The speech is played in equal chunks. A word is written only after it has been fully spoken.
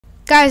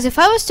Guys, if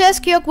I was to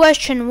ask you a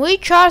question,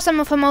 which are some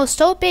of the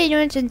most OP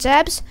units in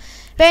tabs,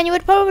 then you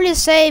would probably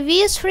say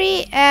these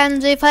three,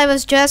 and if I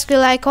was to ask you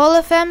like all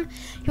of them,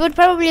 you would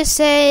probably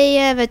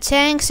say the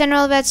tanks and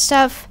all that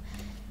stuff.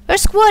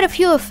 There's quite a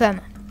few of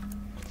them.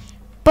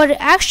 But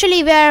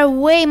actually there are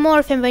way more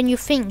of them than you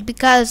think,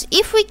 because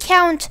if we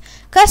count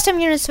custom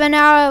units, then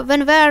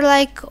there are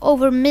like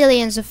over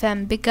millions of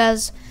them,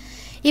 because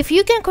if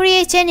you can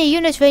create any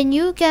unit, then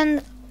you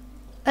can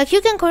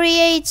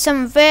create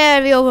some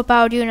very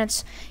overpowered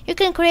units. You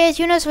can create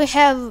units that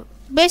have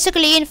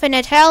basically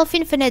infinite health,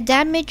 infinite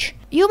damage.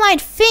 You might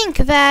think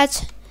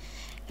that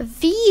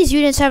these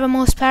units are the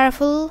most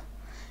powerful,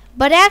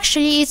 but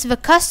actually it's the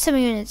custom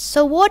units.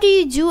 So what do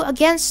you do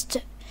against,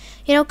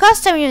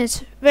 custom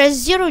units? There's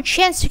zero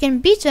chance you can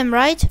beat them,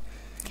 right?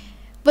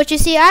 But you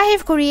see, I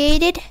have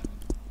created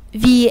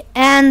the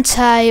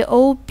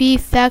anti-OP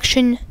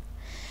faction,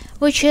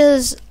 which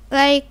is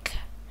like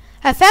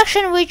a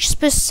faction which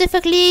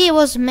specifically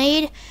was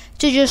made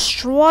to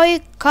destroy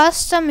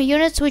custom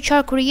units which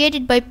are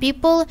created by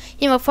people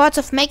in the thoughts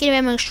of making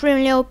them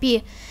extremely OP.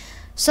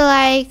 So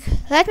like,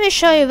 let me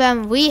show you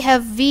them. We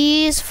have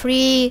these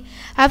three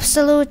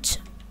absolute,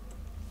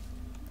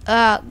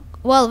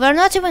 well, they're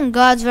not even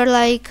gods, they're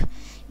like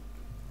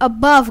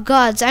above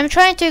gods. I'm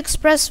trying to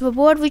express the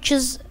word which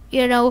is,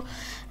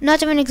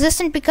 not even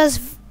existent,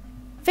 because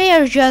they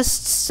are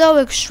just so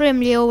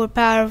extremely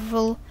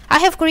overpowerful. I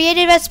have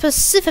created that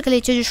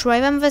specifically to destroy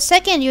them. The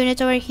second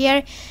unit over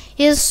here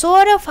is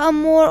sort of a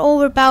more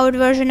overpowered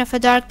version of a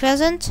Dark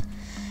Peasant,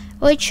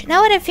 which,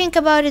 now that I think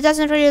about it,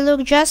 doesn't really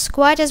look just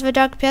quite as the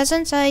Dark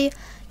Peasant. I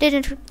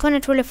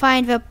couldn't really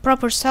find the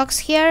proper socks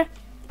here,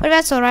 but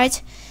that's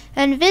alright.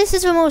 And this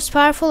is the most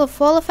powerful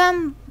of all of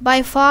them,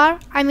 by far.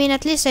 I mean,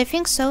 at least I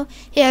think so.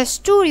 He has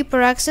 2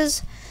 Reaper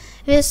Axes,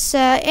 this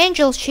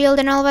Angel Shield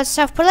and all that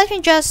stuff. But let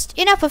me just,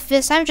 enough of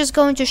this, I'm just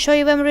going to show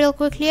you them real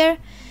quick here.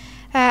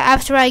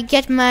 After I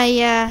get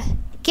my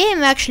game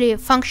actually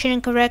functioning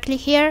correctly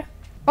here.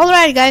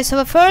 Alright guys, so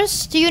the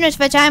first unit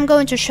that I'm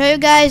going to show you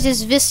guys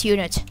is this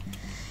unit.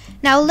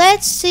 Now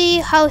let's see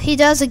how he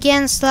does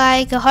against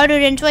like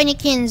 120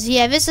 kins.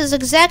 Yeah, this is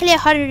exactly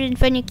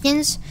 120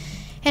 kins.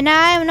 And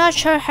I'm not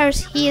sure how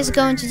he is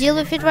going to deal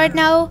with it right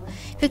now,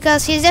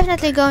 because he's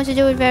definitely going to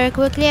do it very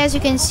quickly. As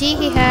you can see,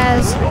 he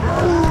has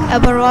a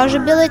barrage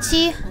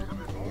ability,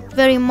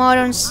 very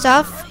modern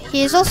stuff.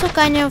 He is also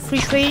kind of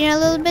retreating a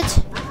little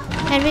bit.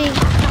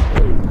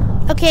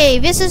 Okay,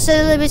 this is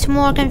a little bit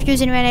more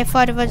confusing than I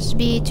thought it would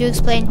be to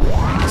explain.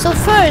 So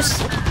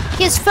first,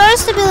 his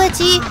first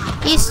ability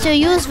is to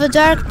use the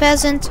Dark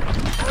Peasant.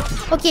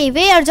 Okay,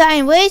 they are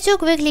dying way too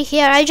quickly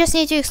here. I just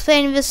need to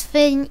explain this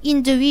thing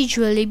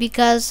individually,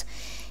 because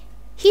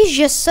he's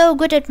just so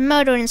good at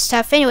murdering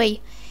stuff. Anyway,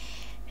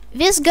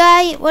 this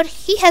guy,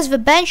 he has the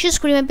Banshee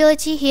Scream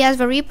ability, he has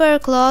the Reaper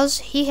Claws,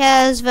 he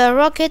has the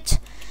rocket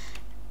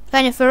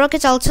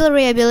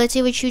artillery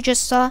ability, which you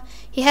just saw.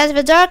 He has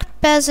the Dark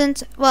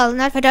Peasant, well,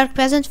 not the Dark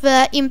Peasant,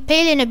 the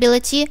Impaling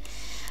ability,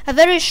 a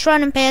very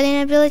strong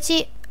Impaling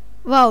ability.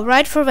 Wow,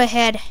 right through the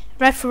head,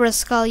 right through the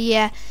skull,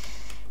 yeah.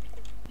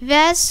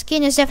 That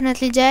skin is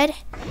definitely dead,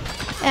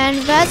 and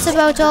that's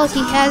about all he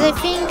has, I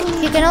think.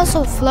 He can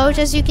also float,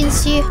 as you can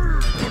see,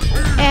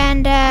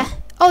 and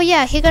oh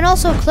yeah, he can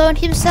also clone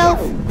himself.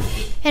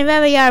 And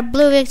there we are,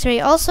 blue victory.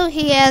 Also,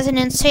 he has an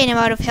insane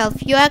amount of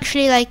health. You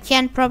actually like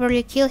can't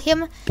properly kill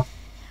him.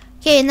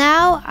 Okay,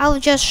 now I'll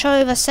just show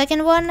you the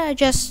second one.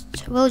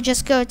 We'll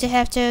just go to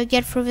have to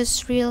get through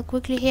this real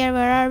quickly here.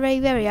 Where are we?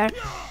 There we are.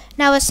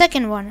 Now the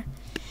second one.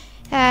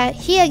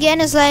 He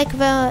again is like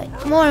the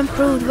more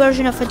improved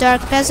version of a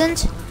Dark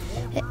Peasant.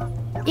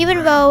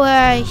 Even though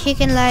he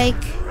can like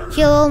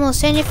kill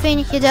almost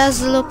anything, he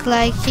does look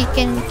like he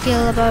can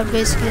kill about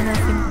basically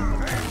nothing.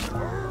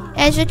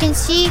 As you can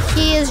see,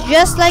 he is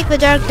just like the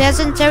Dark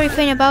Peasant.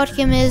 Everything about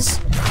him is,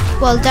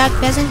 well, Dark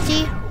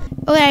Peasant-y.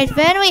 Alright,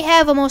 then we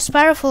have the most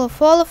powerful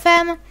of all of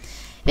them.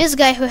 This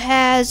guy who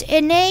has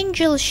an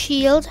Angel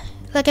Shield,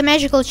 like a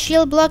magical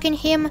shield blocking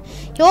him.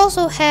 He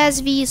also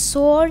has these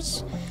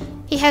swords.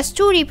 He has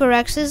 2 Reaper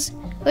Axes,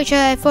 which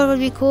I thought would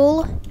be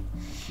cool.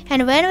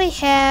 And then we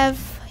have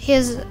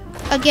his,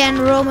 again,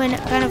 Roman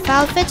kind of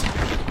outfit.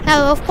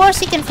 Now, of course,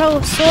 he can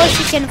throw swords,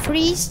 he can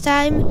freeze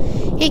time,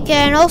 he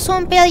can also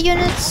impale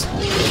units.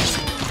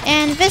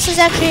 And this is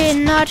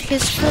actually not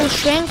his full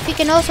strength. He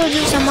can also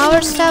do some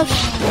other stuff.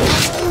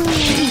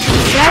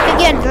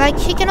 Like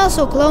he can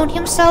also clone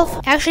himself,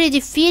 actually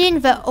defeating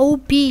the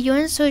OP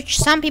units which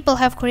some people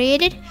have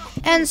created.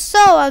 And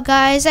so,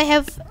 guys, I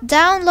have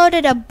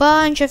downloaded a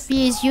bunch of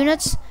these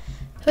units,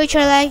 which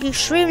are like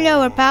extremely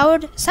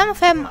overpowered. Some of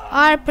them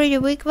are pretty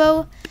weak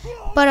though,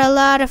 but a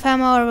lot of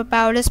them are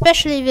overpowered,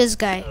 especially this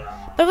guy.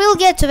 But we'll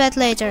get to that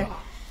later.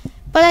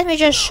 But let me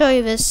just show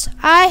you this.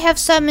 I have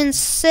some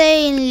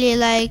insanely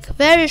like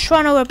very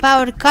strong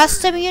overpowered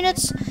custom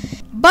units.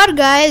 But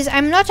guys,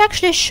 I'm not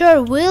actually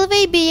sure will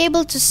they be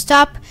able to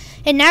stop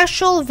an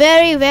actual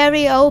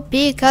very OP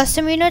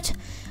custom unit,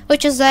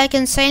 which is like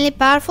insanely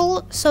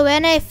powerful. So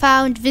when I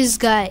found this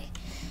guy,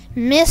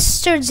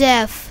 Mr.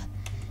 Death,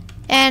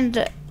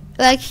 and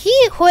like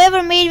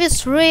whoever made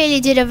this really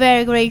did a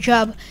very great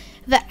job.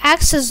 The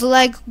axe is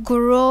like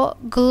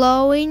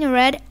glowing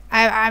red.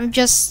 I'm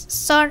just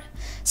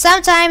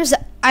sometimes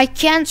I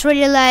can't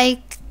really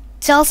like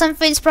tell some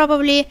things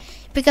probably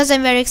because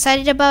I'm very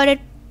excited about it.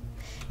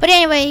 But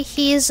anyway,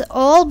 he's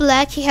all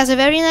black. He has a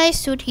very nice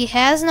suit. He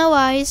has no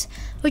eyes,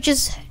 which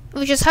is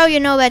how you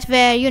know that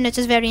the unit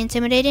is very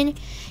intimidating.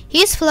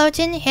 He's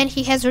floating and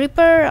he has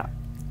Reaper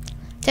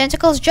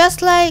tentacles,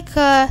 just like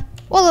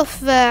all of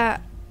the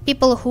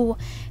people who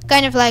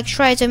kind of like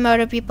try to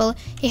murder people.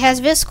 He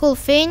has this cool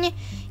thing.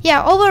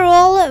 Yeah,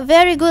 overall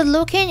very good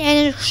looking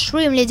and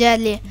extremely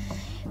deadly.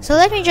 So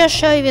let me just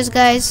show you this,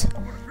 guys.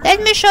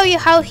 Let me show you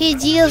how he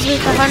deals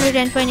with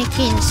 120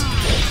 kings.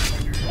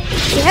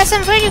 He has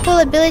some pretty cool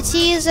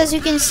abilities, as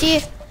you can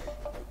see,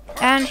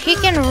 and he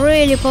can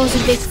really pose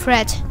a big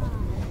threat.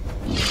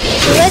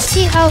 So let's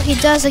see how he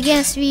does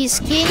against these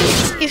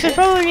kings. He should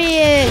probably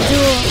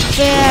do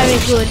very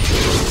good.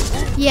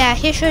 Yeah,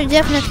 he should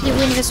definitely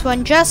win this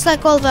one, just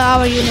like all the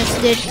our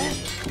units did.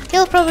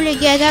 He'll probably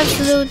get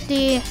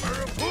absolutely...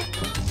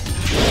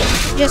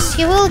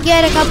 he will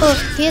get a couple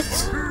of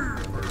hits.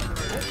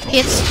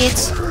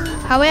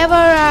 However,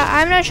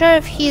 I'm not sure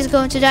if he's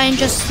going to die, and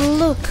just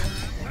look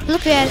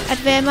at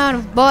the amount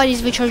of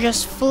bodies which are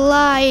just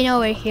flying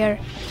over here.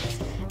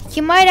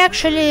 He might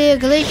actually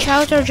glitch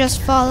out or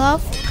just fall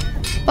off,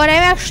 but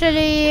I'm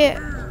actually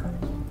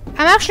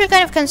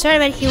kind of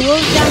concerned that he will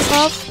jump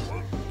off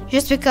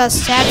just because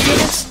stab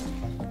units.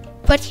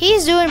 But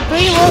he's doing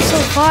pretty well so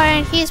far,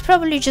 and he's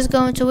probably just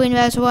going to win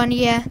that one,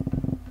 yeah.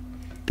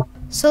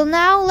 So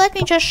now let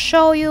me just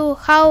show you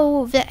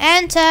how the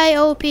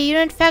anti-OP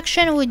unit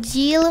faction would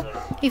deal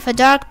with a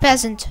dark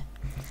peasant.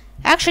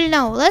 Actually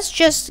no, let's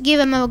just give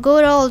him a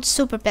good old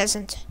super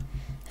peasant.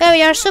 There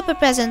we are, super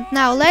peasant.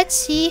 Now let's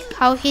see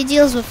how he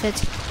deals with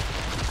it.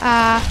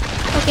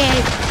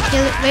 Okay,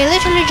 they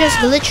literally just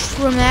glitched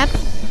through map.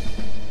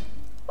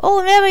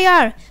 Oh, there we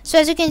are. So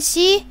as you can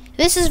see,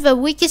 this is the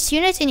weakest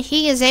unit and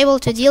he is able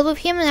to deal with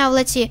him. Now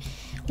let's see.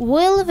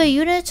 Will the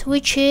unit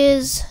which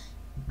is...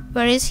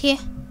 where is he?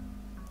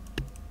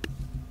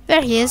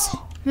 There he is,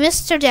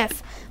 Mr.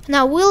 Death.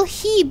 Now, will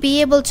he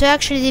be able to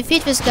actually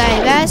defeat this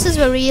guy? This is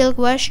the real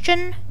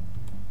question.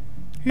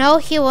 No,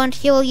 he won't.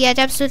 He will get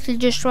absolutely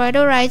destroyed.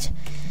 Alright.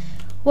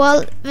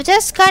 Well, the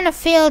test kind of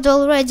failed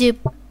already.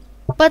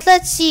 But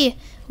let's see.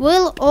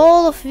 Will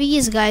all of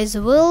these guys,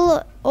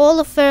 will all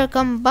of their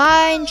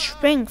combined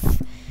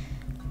strength,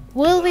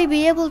 will we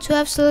be able to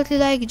absolutely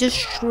like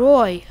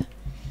destroy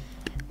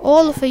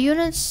all of the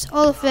units,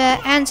 all of the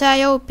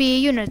anti-OP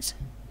units?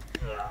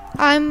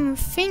 I'm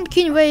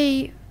thinking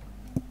they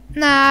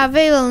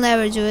will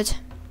never do it.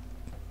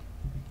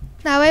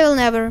 Nah, they will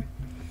never.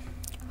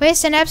 They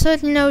stand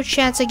absolutely no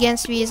chance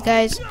against these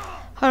guys.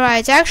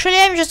 Alright, actually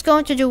I'm just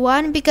going to do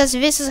one because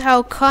this is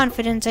how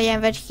confident I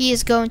am that he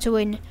is going to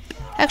win.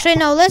 Actually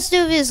no, let's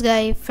do this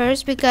guy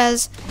first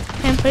because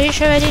I'm pretty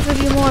sure that it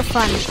will be more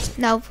fun.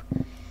 Now,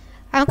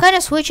 I'm kind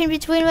of switching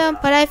between them,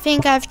 but I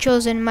think I've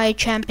chosen my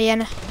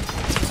champion.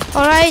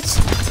 Alright.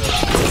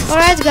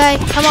 Alright guy,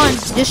 come on,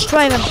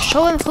 destroy him.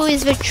 Show him who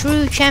is the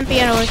true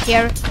champion over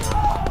here.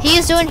 He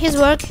is doing his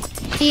work.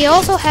 He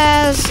also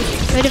has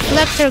the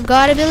Deflector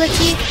God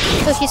ability,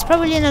 so he's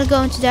probably not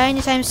going to die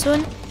anytime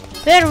soon.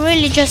 We're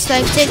really just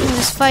like taking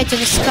this fight to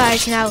the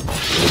skies now.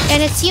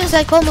 And it seems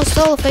like almost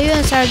all of the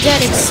units are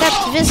dead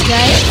except this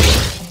guy.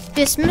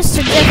 This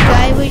Mr. Death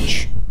guy,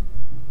 which...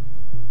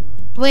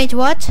 Wait,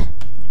 what?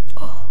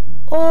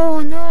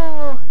 Oh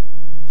no!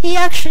 He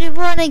actually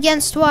won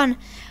against one.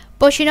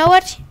 But you know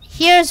what?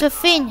 Here's the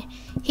thing.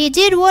 He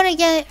did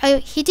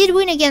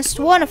win against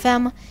one of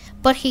them,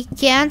 but he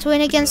can't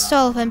win against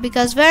all of them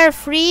because there are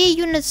 3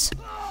 units.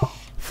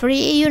 3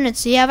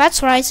 units, yeah,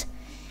 that's right.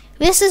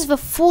 This is the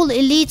full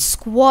elite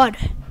squad.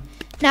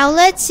 Now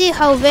let's see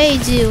how they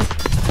do,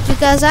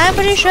 because I'm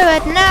pretty sure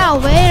that now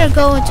they are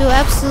going to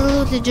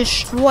absolutely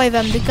destroy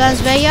them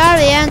because they are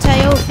the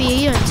anti-OP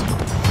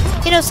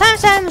unit. You know,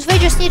 sometimes they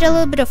just need a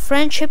little bit of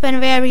friendship,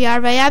 and there we are.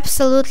 They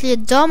absolutely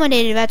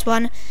dominated that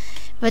one.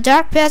 The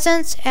Dark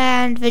Peasant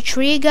and the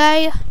Tree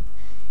guy.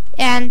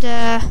 And,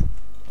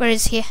 where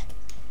is he?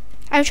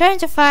 I'm trying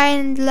to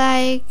find,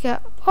 like,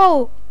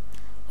 oh,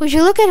 would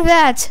you look at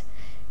that?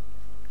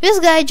 This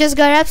guy just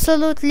got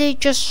absolutely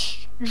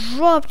just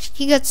dropped.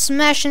 He got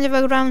smashed into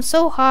the ground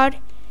so hard.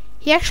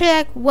 He actually,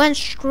 like, went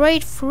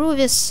straight through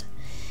this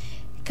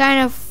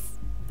kind of...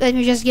 Let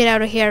me just get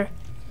out of here.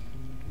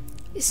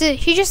 See,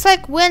 he just,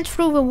 like, went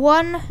through the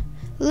one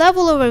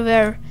level over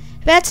there.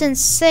 That's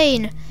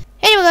insane.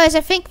 Anyway guys,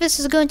 I think this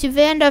is going to be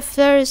the end of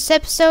this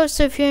episode,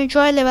 so if you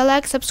enjoyed, leave a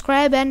like,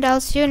 subscribe, and I'll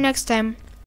see you next time.